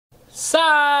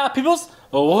Sup, peoples?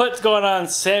 What's going on?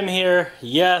 Sam here.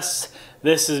 Yes,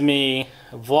 this is me,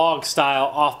 vlog style,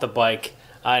 off the bike.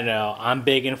 I know, I'm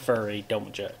big and furry,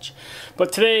 don't judge.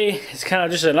 But today is kind of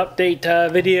just an update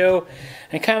video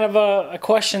and kind of a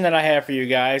question that I have for you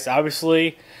guys.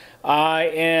 Obviously, I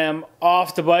am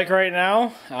off the bike right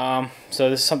now,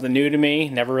 so this is something new to me.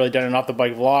 Never really done an off the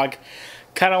bike vlog.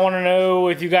 Kind of want to know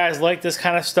if you guys like this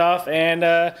kind of stuff, and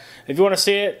if you want to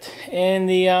see it in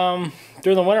the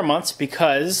during the winter months,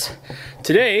 because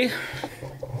today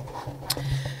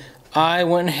I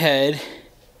went ahead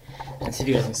and see if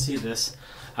you guys can see this.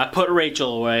 I put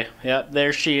Rachel away. Yep,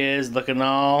 there she is, looking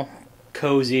all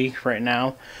cozy right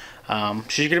now.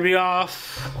 She's gonna be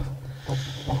off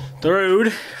the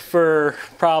road for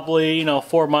probably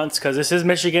 4 months, because this is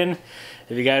Michigan.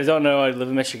 If you guys don't know, I live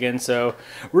in Michigan, so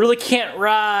really can't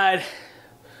ride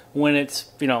when it's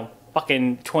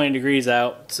fucking 20 degrees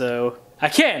out. So I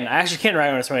actually can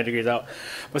ride when it's 20 degrees out,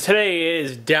 but today it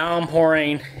is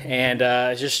downpouring, and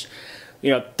it's just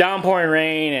downpouring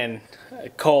rain and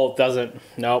cold.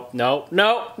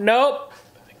 Nope,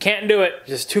 can't do it.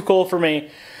 Just too cold for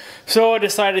me. So I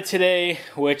decided today,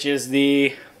 which is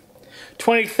the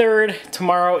 23rd,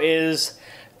 tomorrow is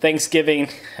Thanksgiving.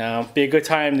 Be a good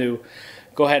time to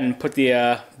go ahead and put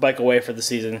the bike away for the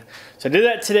season. So I did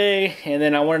that today, and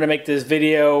then I wanted to make this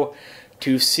video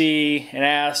to see and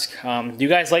ask, do you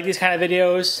guys like these kind of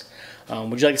videos?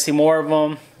 Would you like to see more of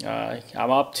them? I'm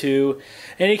up to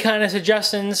any kind of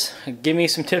suggestions. Give me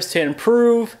some tips to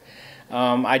improve.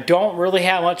 I don't really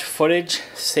have much footage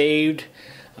saved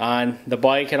on the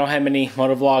bike. I don't have many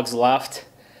motovlogs left,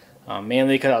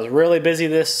 mainly because I was really busy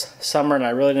this summer and I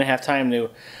really didn't have time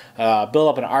to build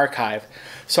up an archive.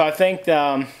 So I think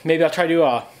maybe I'll try to do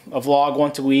a vlog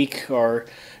once a week, or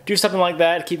do something like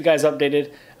that to keep you guys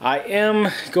updated. I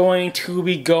am going to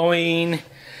be going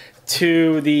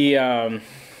to the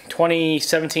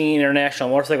 2017 International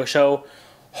Motorcycle Show.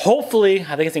 Hopefully,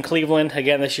 I think it's in Cleveland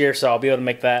again this year, so I'll be able to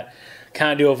make that,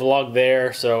 kind of do a vlog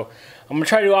there. So I'm going to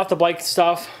try to do off the bike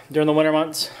stuff during the winter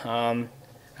months.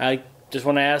 I just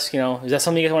want to ask, is that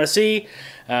something you guys want to see?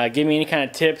 Give me any kind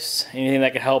of tips, anything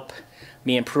that could help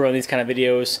me improve on these kind of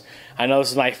videos. I know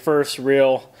this is my first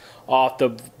real off the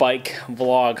bike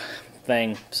vlog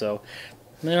thing, so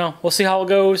we'll see how it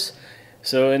goes.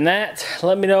 So in that,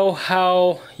 let me know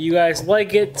how you guys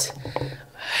like it.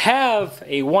 Have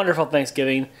a wonderful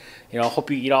Thanksgiving. Hope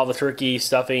you eat all the turkey,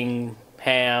 stuffing,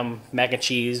 ham, mac and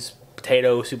cheese,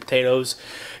 potatoes, sweet potatoes,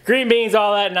 green beans,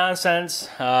 all that nonsense.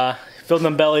 Fill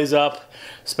them bellies up.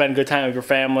 Spend a good time with your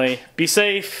family. Be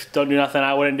safe. Don't do nothing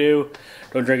I wouldn't do.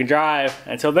 Don't drink and drive.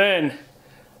 Until then,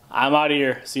 I'm out of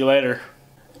here. See you later.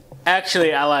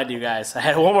 Actually, I lied to you guys. I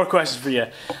had one more question for you.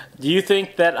 Do you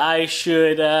think that I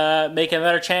should make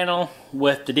another channel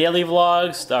with the daily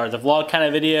vlogs, or the vlog kind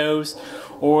of videos,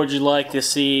 or would you like to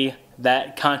see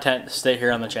that content stay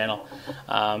here on the channel?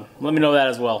 Let me know that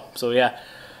as well. So yeah,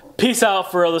 peace out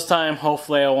for all this time.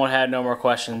 Hopefully I won't have no more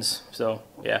questions. So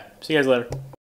yeah, see you guys later.